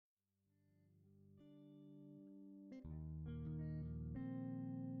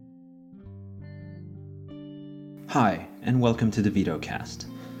Hi, and welcome to the Veto Cast.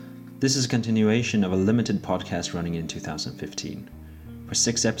 This is a continuation of a limited podcast running in 2015. For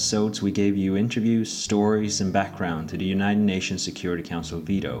 6 episodes, we gave you interviews, stories, and background to the United Nations Security Council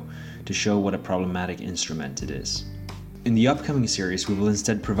veto to show what a problematic instrument it is. In the upcoming series, we will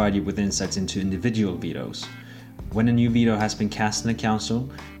instead provide you with insights into individual vetoes. When a new veto has been cast in the Council,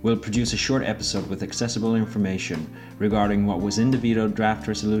 we'll produce a short episode with accessible information regarding what was in the veto draft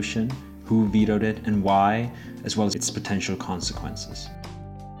resolution, who vetoed it and why, as well as its potential consequences.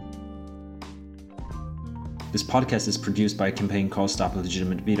 This podcast is produced by a campaign called Stop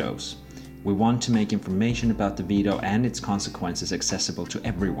Illegitimate Vetoes. We want to make information about the veto and its consequences accessible to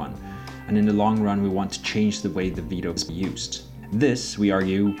everyone, and in the long run we want to change the way the veto is used. This, we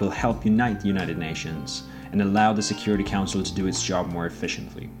argue, will help unite the United Nations and allow the Security Council to do its job more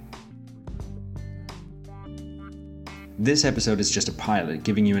efficiently. This episode is just a pilot,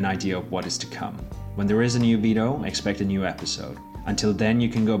 giving you an idea of what is to come. When there is a new veto, expect a new episode. Until then, you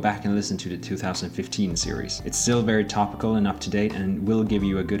can go back and listen to the 2015 series. It's still very topical and up to date and will give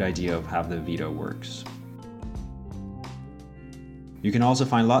you a good idea of how the veto works. You can also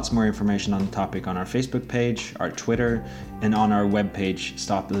find lots more information on the topic on our Facebook page, our Twitter, and on our webpage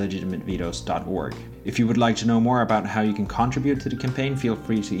stopillegitimatevetos.org. If you would like to know more about how you can contribute to the campaign, feel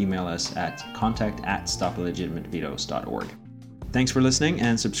free to email us at contact@stopillegitimatevetos.org. Thanks for listening,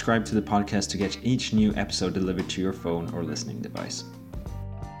 and subscribe to the podcast to get each new episode delivered to your phone or listening device.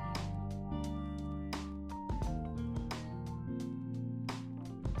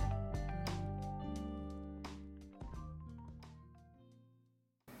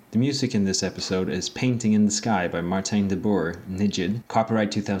 The music in this episode is Painting in the Sky by Martin de Boer, Nijid, copyright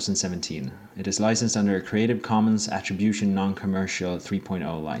 2017. It is licensed under a Creative Commons Attribution Non-Commercial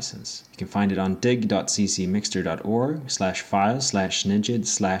 3.0 license. You can find it on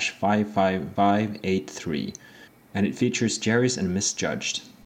dig.ccmixter.org/file/nijid/55583, and it features Jerry's and Misjudged.